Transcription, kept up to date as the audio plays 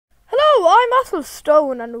I'm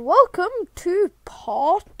Athelstone and welcome to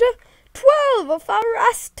part 12 of our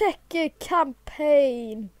Aztec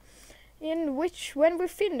campaign, in which, when we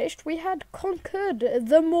finished, we had conquered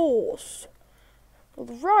the Moors.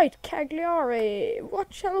 Right, Cagliari.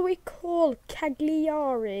 What shall we call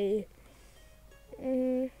Cagliari?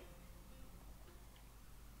 It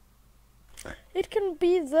can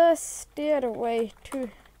be the stairway to...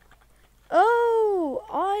 Oh,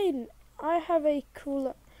 I have a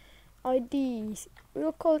cool idea.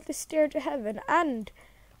 We'll call it the stair to heaven, and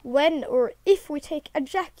when or if we take a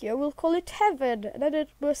Jackio, we'll call it heaven, and then it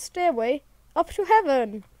will stairway up to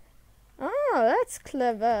heaven. Ah, that's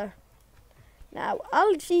clever. Now,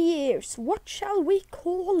 Algiers, what shall we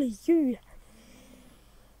call you?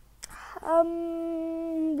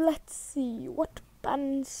 Let's see, what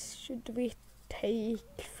bands should we take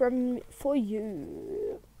for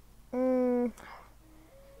you?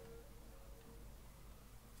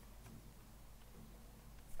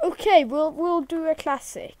 Okay, we'll do a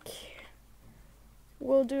classic.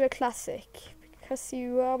 We'll do a classic because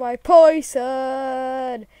you are my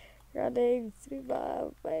poison, running through my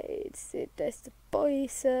veins. It is the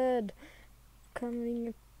poison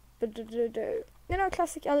coming. You know,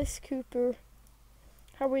 classic Alice Cooper.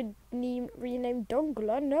 Have we renamed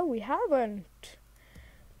Dongola? No, we haven't.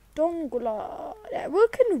 Dongola. Yeah, we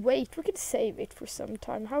can wait. We can save it for some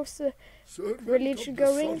time. How's the religion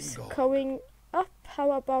going? Going up.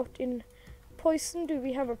 How about in poison? Do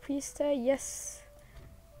we have a priest there? Yes.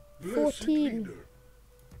 14.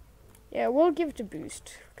 Yeah, we'll give it a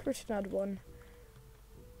boost. Crit another one.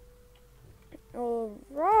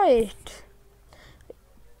 Alright.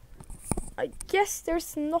 I guess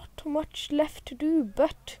there's not much left to do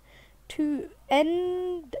but to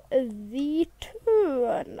end the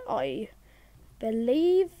turn, I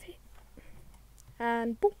believe.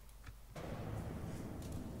 And boom.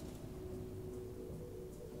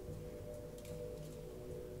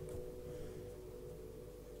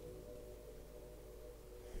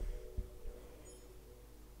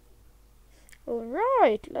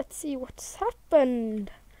 Alright, let's see what's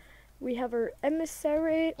happened. We have our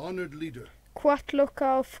emissary, honored leader,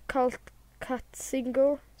 Quatlokov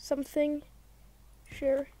Kalkatsingo something.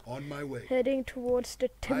 Sure. On my way. Heading towards the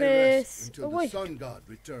I rest Timis. until the sun god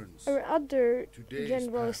returns. Our other Today's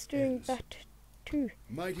general is path doing ends. that too.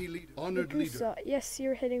 Mighty leader, honored Medusa. leader. Yes,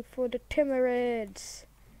 you're heading for the Timirids.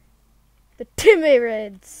 The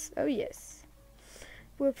Timirids. Oh yes.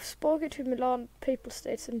 We've spoken to Milan, Papal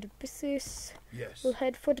States and the Bissus. Yes. We'll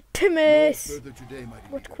head for the No Timis. further today, mighty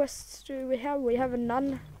What leader. quests do we have? We have a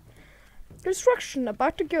none. Construction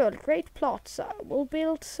about the girl. Great plots. We'll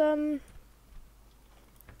build some.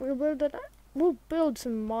 We'll build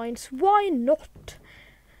some mines. Why not?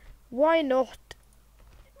 Why not?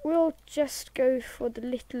 We'll just go for the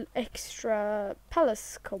little extra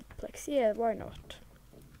palace complex. Yeah, why not?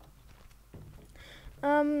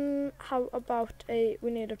 How about we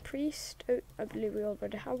need a priest. Oh, I believe we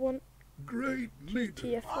already have one. Great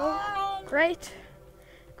leader. TFO. Great.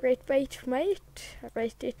 Great bait, mate. I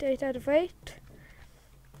rate it 8 out of 8.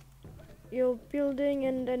 You're building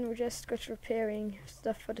and then we just got repairing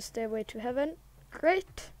stuff for the stairway to heaven.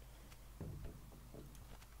 Great.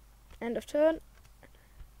 End of turn.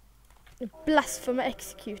 Blasphemy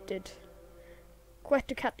executed.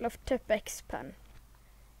 Quite a cattle of Tepexpan.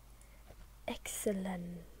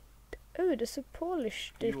 Excellent. Oh, there's a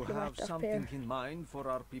Polish diplomat You have up something here. in mind for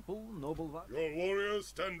our people, noble one? Your warriors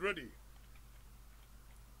stand ready.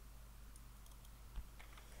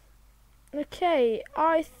 Okay,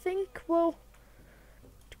 I think we'll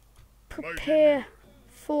prepare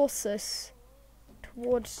forces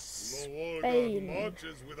towards Spain.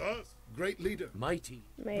 marches with us. Great leader. Mighty.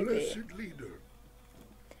 Maybe. Blessed leader.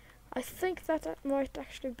 I think that might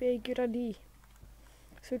actually be a good idea.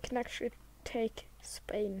 So we can actually take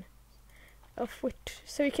Spain.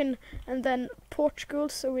 So we can, and then Portugal,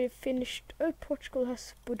 so we've finished. Oh, Portugal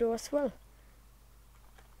has Bordeaux as well.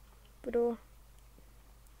 Bordeaux.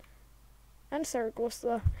 And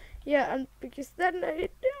Saragossa. Yeah, and because then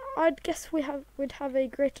I'd guess we'd have a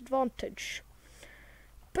great advantage.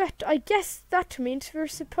 But I guess that means we're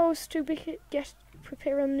supposed to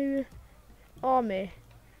prepare a new army.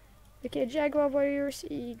 Okay, Jaguar warriors,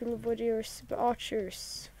 Eagle warriors,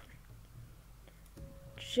 archers.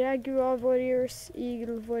 Jaguar warriors,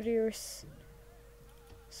 Eagle warriors,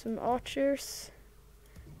 some archers,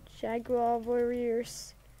 Jaguar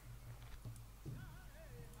warriors,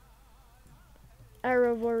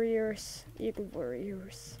 Arrow warriors, Eagle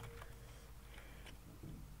warriors.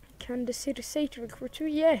 Can the city say to recruit too?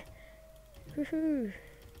 Yeah. Woohoo.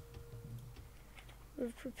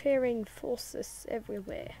 We're preparing forces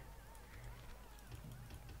everywhere.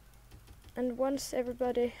 And once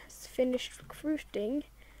everybody has finished recruiting,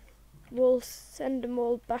 we'll send them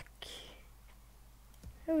all back.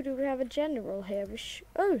 Oh, do we have a general here?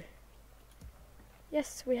 Oh!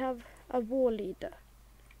 Yes, we have a war leader.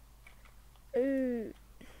 Oh,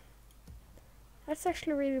 that's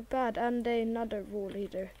actually really bad, and another war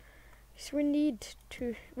leader. So we need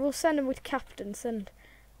to. We'll send them with captains and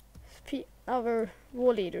other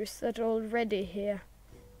war leaders that are already here.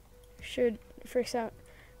 Should, for example,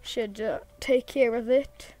 take care of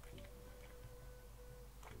it.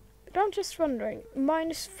 But I'm just wondering,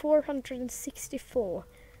 minus 464.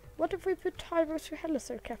 What if we put Highway to Hell as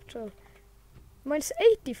our capital? Minus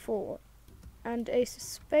 84. And Ace of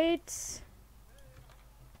Spades.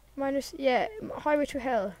 Minus, yeah, Highway to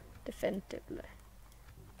Hell, definitively.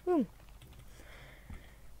 Boom.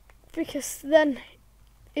 Because then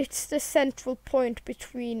it's the central point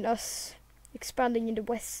between us expanding in the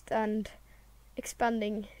west and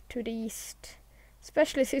expanding to the east.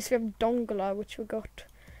 Especially since we have Dongola, which we got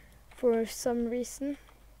for some reason.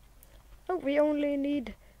 Oh, we only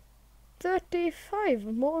need 35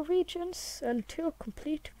 more regions until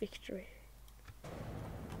complete victory.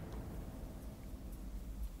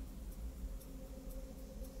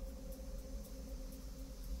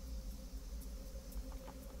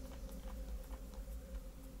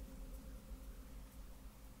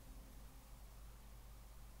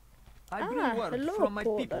 I bring word hello, from my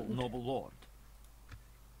Poland. people, noble lord.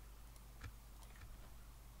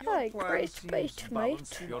 Hi, Your plan great seems bait,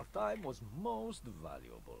 balanced. mate. Your time was most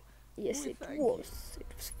valuable. Yes, We it thank was. It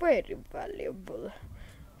was very valuable.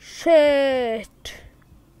 Shit!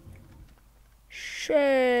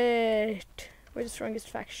 Shit! We're the strongest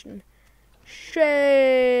faction.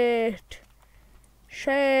 Shit!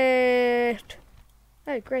 Shit!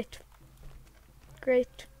 Oh, great.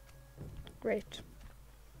 Great. Great.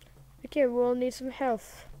 Okay, we'll need some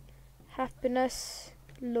health. Happiness.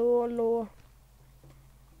 Law.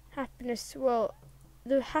 Happiness, well,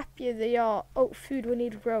 the happier they are. Oh, food, we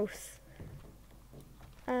need growth.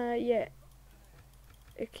 Yeah.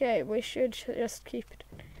 Okay, we should just keep it.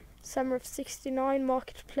 Summer of 69,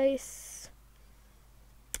 marketplace.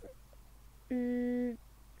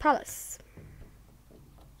 Palace.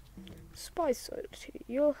 Spice royalty.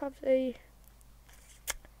 You'll have a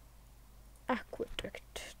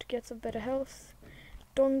aqueduct to get some better health.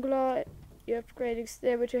 Dongla, you're upgrading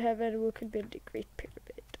Stairway to Heaven. We can build a great pyramid.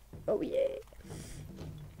 Oh yeah.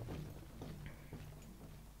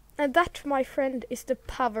 And that, my friend, is the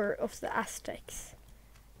power of the Aztecs.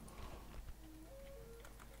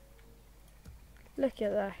 Look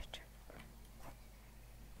at that.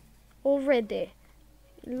 Already,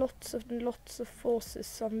 lots of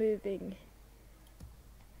forces are moving.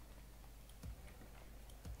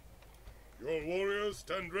 Your warriors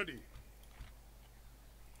stand ready.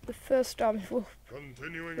 The first army will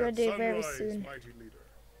Continuing ready at very sunrise, soon. mighty leader.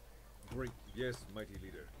 Great, yes, mighty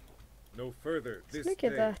leader. No further this Look at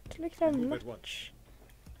day. that. Look at how Move at much. once.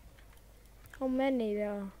 How many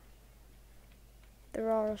there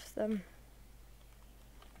are of them.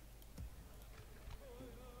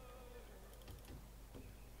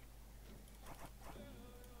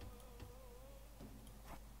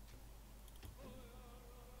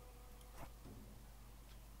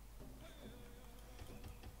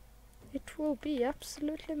 It will be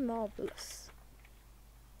absolutely marvelous.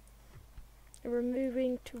 We're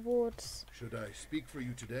moving towards Should I speak for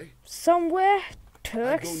you today? somewhere. I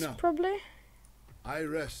Turks, go now. probably. I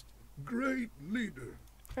rest. Great leader.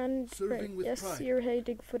 And Serving with yes, pride. you're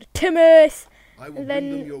heading for the Timmins. I will And bring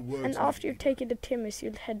them then, your words. and mighty after you've leader. taken the Timmins,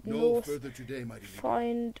 you'll head No north. further today, mighty leader.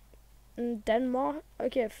 Find Denmark.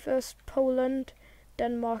 Okay, first Poland,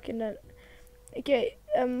 Denmark, and then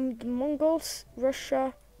the Mongols,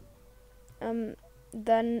 Russia,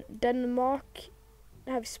 then Denmark.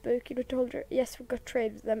 Have you spoken with Holder? Yes, we've got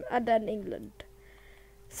trade with them, and then England.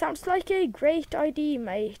 Sounds like a great idea,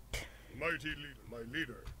 mate. Mighty leader, my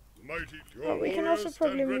leader. Mighty. Your Oh, we can also warriors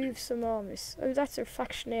probably stand ready. move some armies. Oh, that's our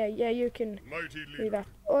faction here. Yeah, you can Mighty do leader. that.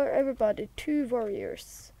 Or everybody, 2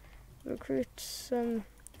 warriors. Recruit some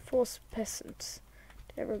force peasants.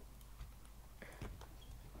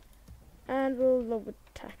 And we'll lower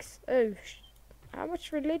tax. Oh, how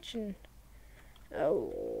much religion?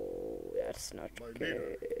 Oh, that's not My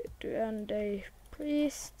good. And a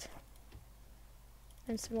priest.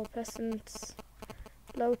 And some more peasants.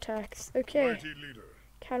 Low tax. Okay, Mighty leader.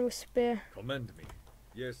 can we spare Commend me.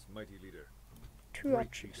 Yes, mighty leader. 2 Great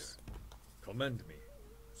archers? Commend me.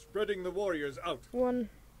 Spreading the warriors out. 1,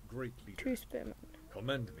 Great leader. 2 spearmen.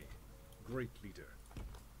 Commend me. Great leader.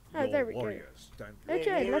 Oh, Your there we go. warriors stand Your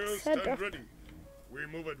Okay, let's warriors head stand up. ready. We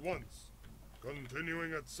move at once.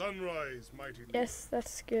 Continuing at sunrise, mighty leader. Yes,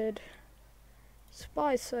 that's good.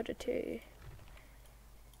 Spice oddity.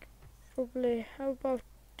 Probably. How about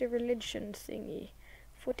the religion thingy?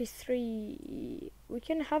 43. We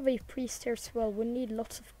can have a priest here as well. We need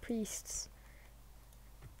lots of priests.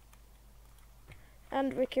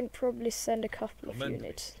 And we can probably send a couple of Commend me.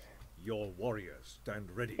 units. Your warriors stand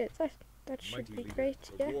ready. Yeah, that should Mighty be leader, great,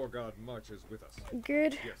 the yeah. war god marches with us.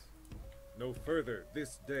 Good. Yes. No further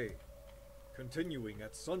this day. Continuing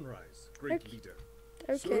at sunrise, great Okay. leader.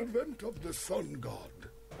 Okay. Servant of the sun god.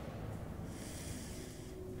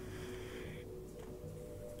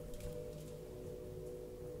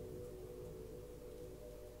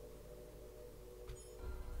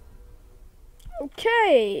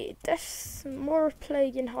 Okay, that's more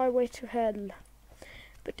plague in Highway to Hell.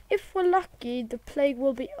 But if we're lucky, the plague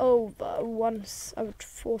will be over once our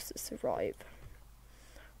forces arrive.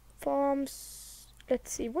 Farms,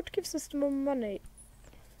 let's see, what gives us the more money?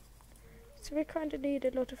 So we kind of need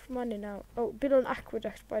a lot of money now. Oh, build an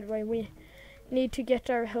aqueduct, by the way. We need to get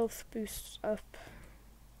our health boosts up.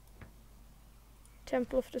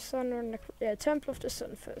 Temple of the Sun, or yeah, Temple of the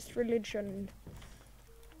Sun first. Religion.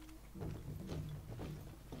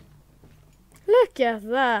 Look at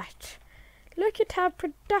that! Look at how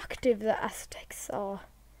productive the Aztecs are.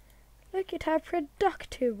 Look at how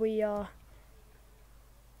productive we are.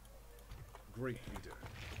 Great leader.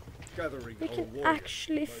 Gathering We our can warriors.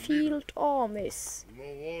 actually my field armies. The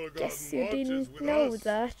war god Guess you marches didn't with know us.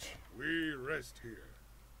 that. We rest here.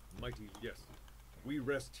 Mighty, yes. We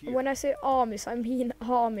rest here. When I say armies, I mean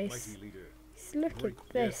armies. Mighty leader. Look Great, at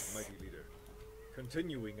this. Yes, mighty leader.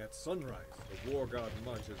 Continuing at sunrise, the war god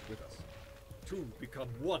marches with us. Two become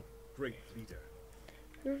one, great leader.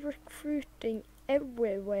 We're recruiting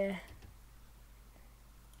everywhere.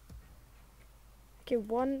 Okay,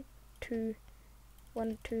 1, 2,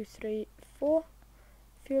 1, 2, 3, 4.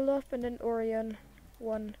 Fuel up and then Orion.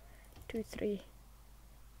 1, 2, 3.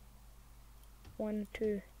 1,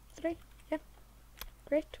 2, 3. Yeah,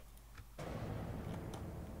 great.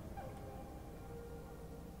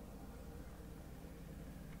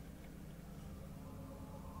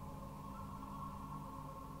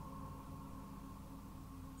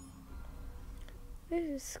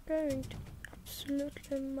 This is going to be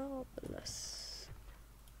absolutely marvelous.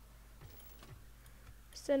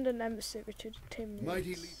 Send an emissary to the Timurids.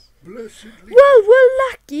 Mighty blessed leader. Well, we're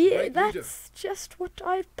lucky. Great That's leader. just what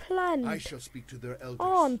I planned. I shall speak to their elders.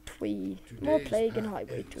 Aren't we? More Today's plague and path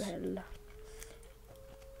highway to ends. hell.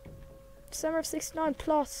 Summer of 69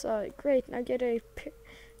 Plaza. Great. Now get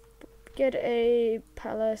a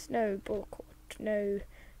palace. No, ball court. No.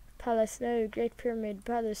 Palace. No. Great Pyramid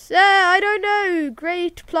Palace. I don't know.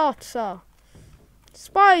 Great Plaza.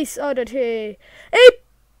 Spice oddity.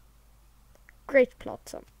 Great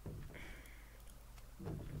Plaza.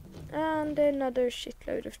 And another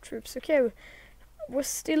shitload of troops. Okay, we're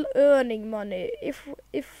still earning money.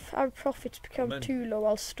 If our profits become too low,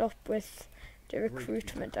 I'll stop with the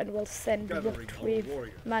recruitment and we'll send Gathering what our we've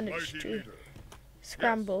warriors. managed Mighty to leader.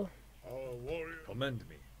 scramble. Our warrior. Commend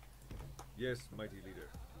me. Yes, mighty leader.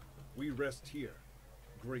 We rest here,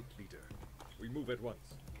 great leader. We move at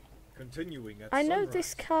once. Continuing at I know sunrise,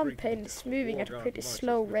 this great campaign leader. is moving War at a god pretty marches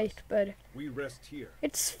slow with us. rate, but We rest here.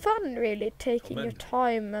 it's fun really taking your Commend.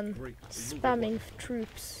 time and Great. We move at spamming once.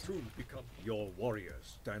 troops. Two become your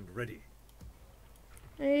warriors. Stand ready.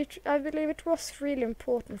 I believe it was really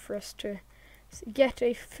important for us to get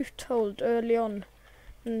a foothold early on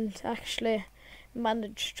and actually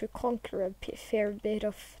manage to conquer a fair bit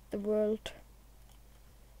of the world.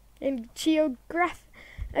 In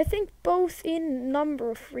I think both in number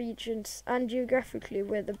of regions and geographically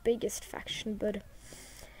we're the biggest faction, but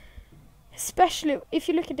especially if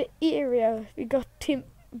you look at the area, we got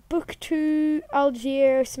Timbuktu,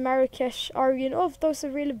 Algiers, Marrakesh, Aryan. All of those are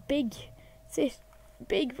really big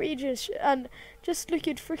regions. And just look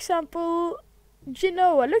at, for example,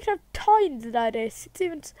 Genoa. Look how tiny that is. It's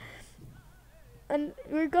even, and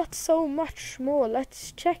we got so much more.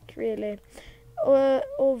 Let's check really.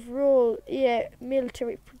 Overall, yeah,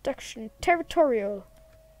 military production, territorial.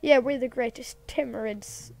 Yeah, we're the greatest.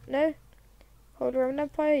 Timurids, no? Holy Roman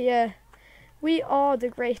Empire, yeah. We are the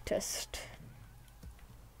greatest.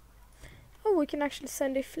 Oh, we can actually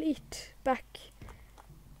send a fleet back.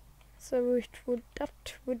 So that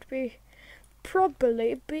would be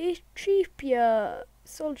probably be cheaper.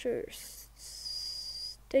 Soldiers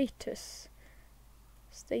status.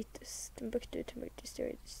 Timbuktu,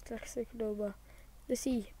 Global. The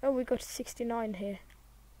sea. Oh, we got 69 here.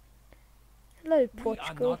 Hello,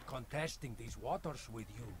 Portugal. We are not contesting these waters with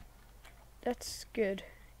you. That's good.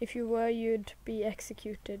 If you were, you'd be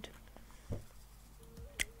executed.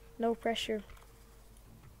 No pressure.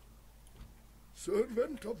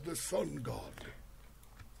 Servant of the sun god.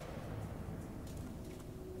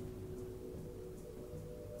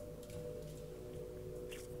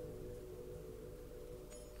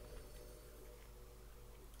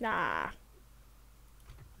 Nah.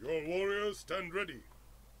 Your warriors stand ready.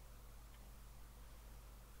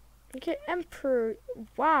 Okay, Emperor.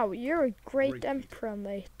 Wow, you're a great Great emperor,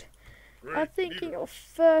 mate. Great I'm thinking leader. of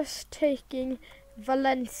first taking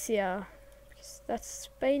Valencia, because that's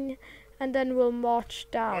Spain, and then we'll march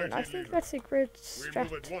down. Mighty I think leader. that's a great We move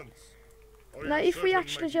strat. at once. Are Now, you if we certain,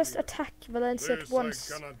 actually mighty just leader? attack Valencia at This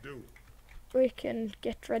once, I cannot do. we can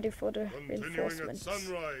get ready for the Continuing at reinforcements.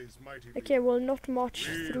 sunrise, mighty Okay, leader. we'll not march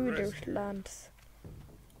We through rest those here. lands.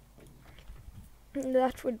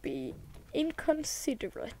 That would be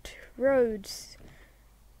inconsiderate. Roads.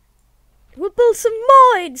 We'll build some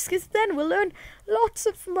mines, because then we'll earn lots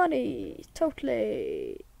of money.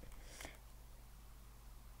 Totally.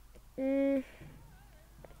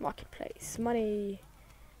 Marketplace. Money.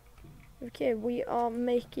 Okay, we are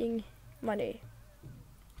making money.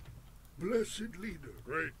 Blessed leader.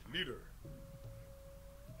 Great leader.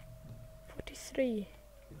 43.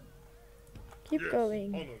 Keep Yes,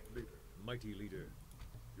 going. honored leader. Mighty leader.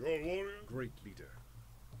 Your warrior. Great leader.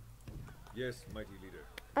 Yes, mighty leader.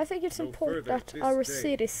 I think it's No important further that this our day.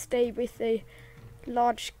 cities stay with a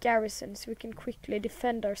large garrison so we can quickly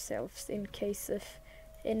defend ourselves in case of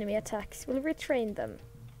enemy attacks. We'll retrain them.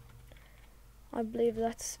 I believe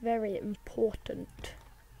that's very important.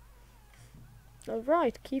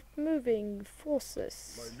 Alright, keep moving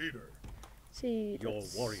forces. My leader. See, Your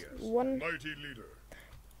that's warriors. one. Mighty leader.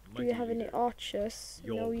 Do you have any archers?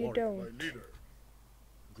 Your No, you warrior. don't. My leader.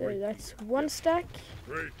 So Great that's leader. one stack.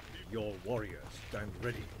 Great leader. Your warriors stand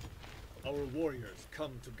ready. Our warriors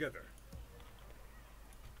come together.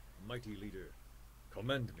 Mighty leader,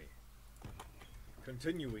 command me.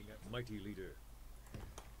 Continuing at mighty leader.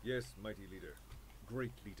 Yes, mighty leader.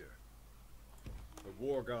 Great leader. The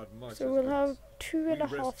war god marches. So we'll with have us.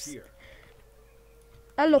 2.5. We rest here.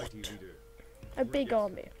 A lot. Mighty leader. A big Yes.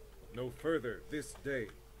 army. No further this day.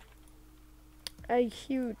 A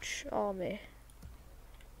huge army.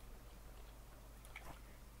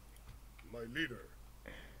 My leader.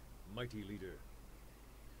 Mighty leader.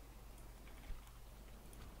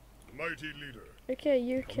 Mighty leader. Okay,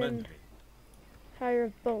 you Command can me. hire a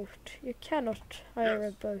boat. You cannot hire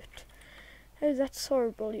Yes. a boat. Oh, that's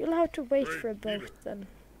horrible. You'll have to wait Great for a boat leader. then.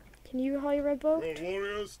 Can you hire a boat? Your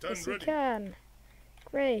warriors stand Yes, you ready. can.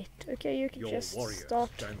 Great. Okay, you can Your just warriors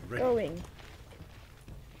start stand ready. going.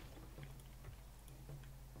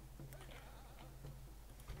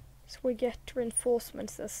 So we get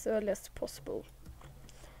reinforcements as early as possible.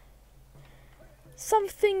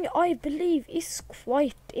 Something I believe is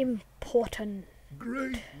quite important.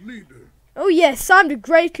 Great leader. Oh yes, I'm the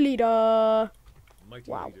great leader. Mighty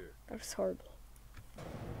Wow. leader. That was horrible.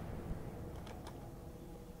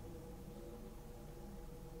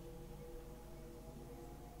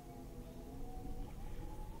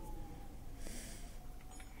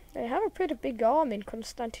 They have a pretty big army in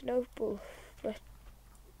Constantinople, but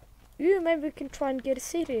maybe we can try and get a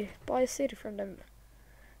city, buy a city from them.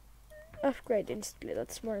 Upgrade instantly,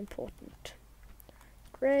 that's more important.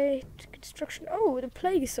 Great construction. Oh, the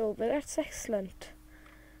plague is over, that's excellent.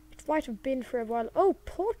 It might have been for a while. Oh,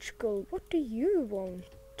 Portugal, what do you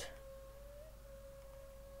want?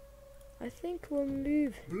 I think we'll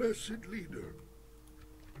move. Blessed leader.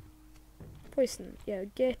 Poison, yeah,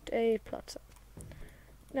 get a plaza.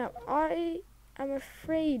 Now, I am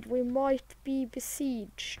afraid we might be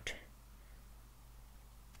besieged.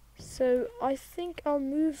 So, I think I'll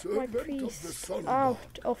move my Servant of the priest sun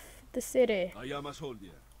out of the city. I am a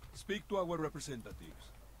soldier. Speak to our representatives.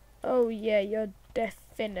 Oh yeah, you're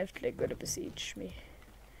definitely gonna besiege me.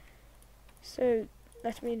 So,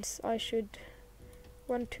 that means I should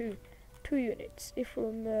 2 units. If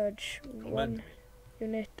we'll merge Command one me.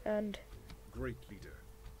 unit and Great leader.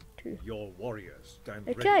 2. Your warriors stand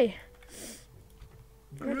ready. Okay,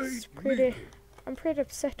 Great That's pretty- leader. I'm pretty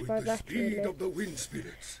upset With by the that speed really. of the wind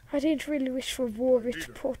spirits. I didn't really wish for war with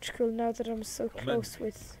Leader. Portugal now that I'm so Command close me.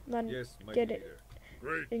 with Yes, mighty get it. leader.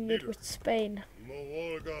 Great in it leader. with Spain. The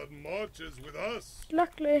war god marches with us.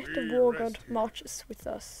 Luckily, the We war rest god here. marches with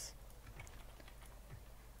us.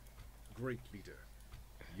 Great leader.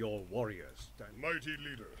 Your warriors stand. Mighty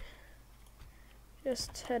leader.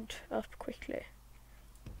 Just head up quickly.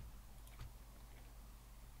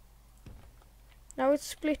 Now it's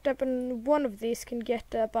split up and one of these can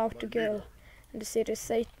get about to My girl leader. and the city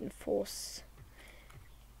Satan force.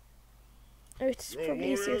 Oh, it's Your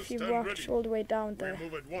probably easier warriors if you stand march ready. all the way down We there.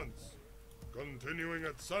 move at once. Continuing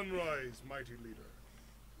at sunrise, mighty leader.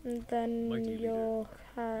 And then Mighty leader, you'll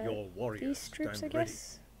have Your warriors these troops, I stand ready.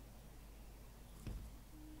 guess.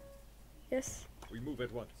 Yes, We move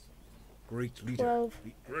at once. Great leader. 12,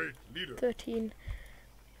 The Great leader. 13.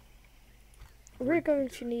 We're Great going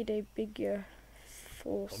leader. to need a bigger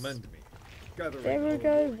force. Commend me. Gathering There we all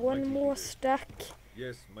go, your one mighty more leaders. stack.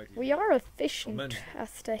 Yes, mighty We leader. are efficient, Commend me.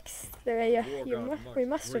 Aztecs. There, yeah, War you god we march,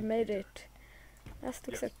 must have great made leader. it.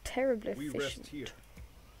 Aztecs Yes. are terribly We efficient. rest here.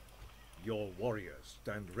 Your warriors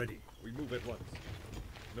stand ready. We move at once.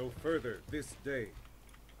 No further this day.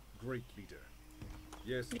 Great leader.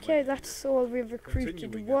 Yes, Okay, mighty that's leader. all we've recruited.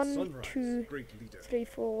 Continuing at 1, sunrise, 2, great leader. 3,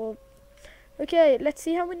 4. Okay, let's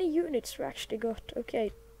see how many units we actually got.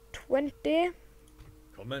 Okay, 20,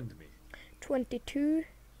 Commend me. 22,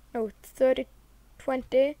 no, 30, 20,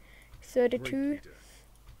 Great 32, leader.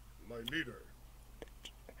 My leader.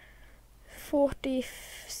 40,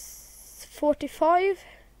 45,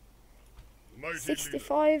 Mighty leader.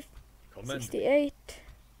 65, Commend me. 68,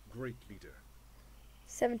 Great leader.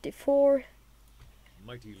 74,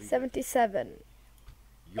 Mighty leader. 77,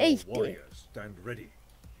 Your 80. warriors stand ready.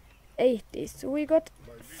 80. So we got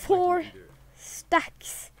My leader. 4 Mighty leader.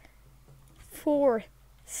 stacks. 4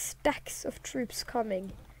 stacks of troops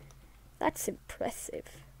coming. That's impressive.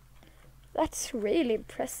 That's really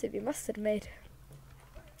impressive, you must admit.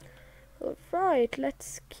 Alright,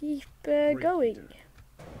 let's keep Great going. leader.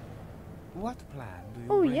 What plan do you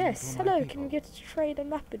Oh bring yes, to my hello, people? can we get trade and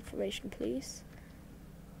map information, please?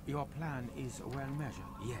 Your plan is well measured.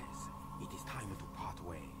 Yes, it is time to part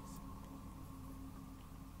ways.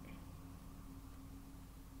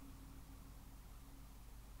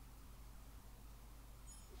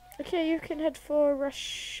 Okay, you can head for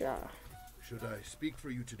Russia. Should I speak for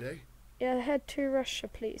you today? Yeah, head to Russia,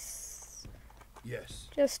 please. Yes.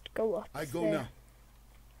 Just go up I go there. now.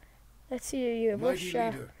 Let's see you, Mighty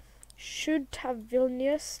Russia. leader. Should have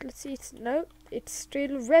Vilnius. Let's see, it's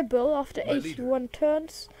still rebel after My leader. 81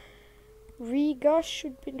 turns. Riga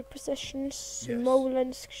should be in the possessions. Yes.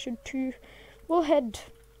 Smolensk should too. We'll head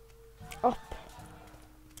up.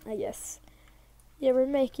 I guess. Yeah, we're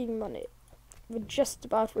making money.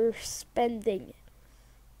 We're spending.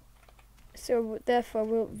 So therefore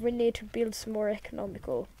we need to build some more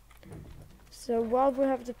economical. So while we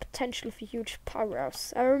have the potential for huge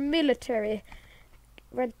powerhouse, our military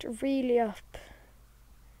went really up.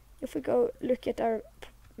 If we go look at our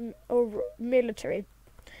military,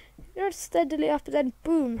 they're steadily up, then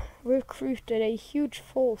boom, recruited a huge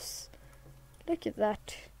force. Look at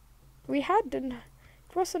that.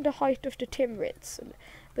 It was on the height of the Timurids,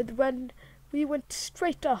 but when we went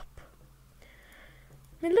straight up,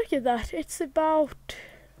 I mean, look at that. It's about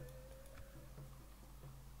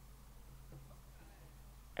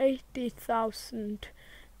 80,000.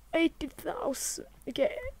 80,000.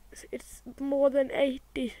 Okay, it's more than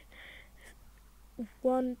 80.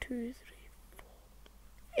 1, 2, 3, 4.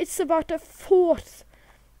 It's about a fourth.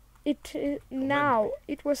 Now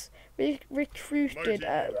it was recruited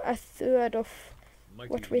a third of Mighty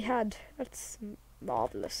what we leader. had. That's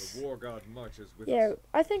marvelous. The war god marches with Yeah, us.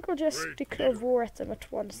 I think we'll just Great declare leader. war at them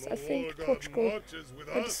at once. The I think war god Portugal marches with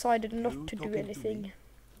have us. decided not You to do talking to me? anything.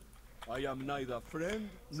 I am neither friend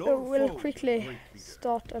nor So we'll foe. quickly Great leader.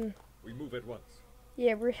 start and We move at once.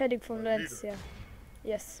 yeah, we're heading for My leader. Valencia.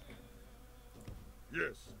 Yes.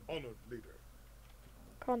 Yes, honored leader.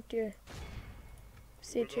 Can't you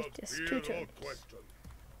see it? Without Yes, fear 2 or turns. question.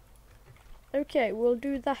 Okay, we'll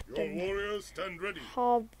do that Your then. warriors stand ready.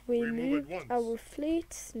 Have we We move moved at once. our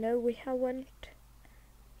fleets? No, we haven't.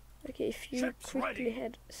 Okay, if you Ships quickly ready.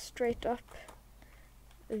 head straight up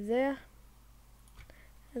there,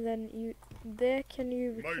 and then you there. Can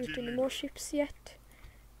you recruit Mighty any more leader. ships yet?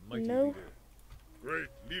 Mighty No. leader. Great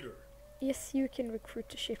leader. Yes, you can recruit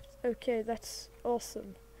the ships. Okay, that's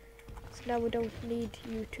awesome. So now we don't need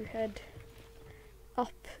you to head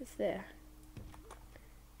up there.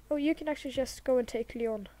 Oh, you can actually just go and take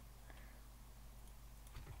Lyon.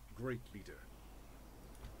 Great leader.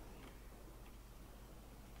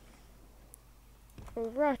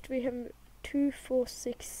 Alright, we have 2, 4,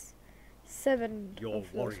 6, 7 Your of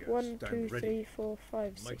those. warriors 1, stand 2, ready. 3, 4,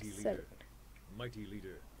 5, 6, Mighty 7. leader. Mighty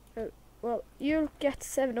leader. Well, you'll get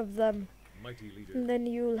 7 of them, Mighty leader. and then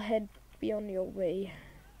you'll head be on your way.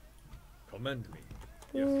 Commend me.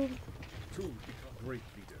 Yes. Boom, 2 become great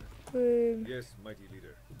leader. boom. Yes, mighty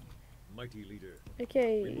leader. Mighty leader. We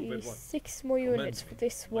Okay, move at once. 6 more Commend units me, for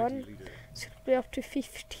this mighty one. leader. So it'll be up to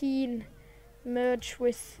 15. Merge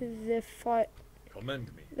with the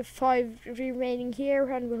Commend me. 5 remaining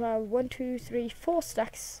here, and we'll have 1, 2, 3, 4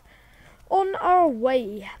 stacks on our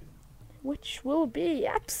way. which will be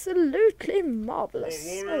absolutely marvelous.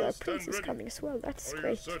 All Oh, warriors our stand prince is ready. coming as well. That's Are you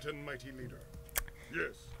great. certain, mighty leader?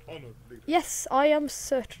 Yes, honored leader. Yes, I am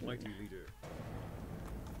certain. Mighty leader.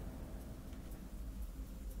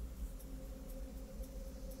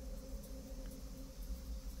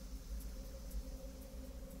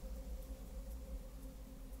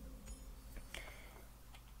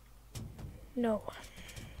 No.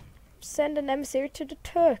 Send an emissary to the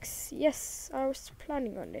Turks. Yes, I was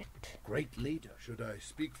planning on it. Great leader. Should I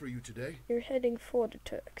speak for you today? You're heading for the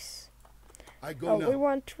Turks. I go Oh, now. we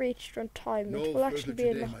won't reach on time. No it will further actually be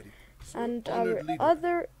today, enough. mighty. And Honored our leader.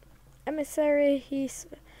 other emissary, he's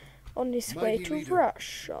on his way Mighty to leader.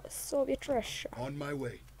 Russia, Soviet Russia. On my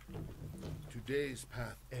way. Today's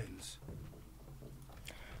path ends.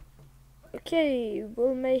 Okay,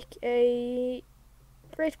 we'll make a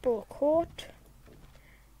great ball court.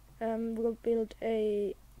 We'll build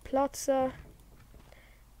a plaza,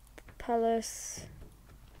 palace,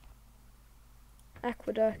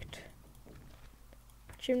 aqueduct,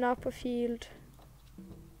 gymnapa field,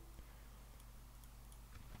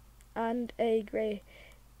 and a great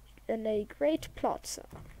plaza.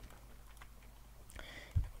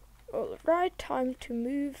 Alright, time to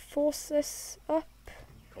move forces up.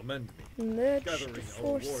 Commend me. Merge Gathering the our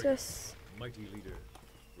warriors. forces. Mighty leader.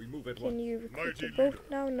 We move at Can once. you recruit Mighty a boat leader.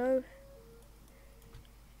 now? No.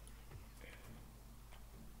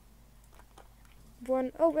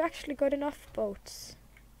 One. Oh, we actually got enough boats.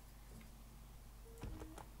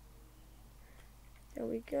 There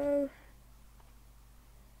we go.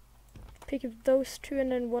 Pick up those two,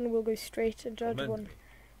 and then one will go straight, and the other Commend one me.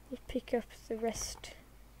 will pick up the rest.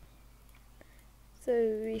 So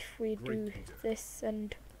if we Great do leader. this,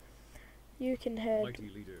 and you can head Mighty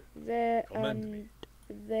leader. there Commend and me.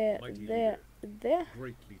 there, Mighty there, there.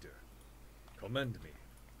 Great leader. Commend me.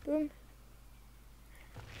 Boom.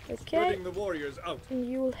 Okay. Spreading the warriors out. And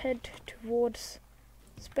you'll head towards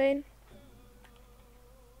Spain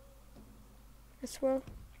as well.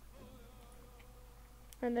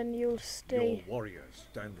 And then you'll Your stay warriors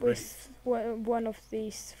stand ready. with one of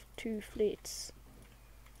these two fleets.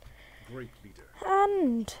 Great leader.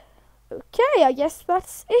 And okay, I guess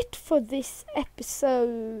that's it for this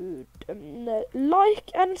episode.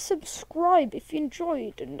 Like and subscribe if you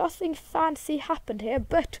enjoyed. Nothing fancy happened here,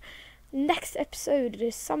 but next episode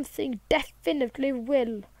is something definitely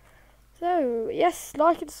will. So yes,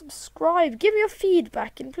 like and subscribe. Give me your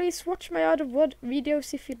feedback, and please watch my other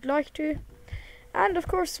videos if you'd like to. And of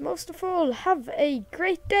course, most of all, have a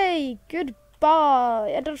great day.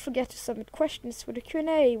 Goodbye. And don't forget to submit questions for the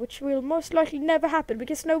Q&A, which will most likely never happen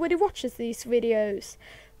because nobody watches these videos.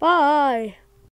 Bye.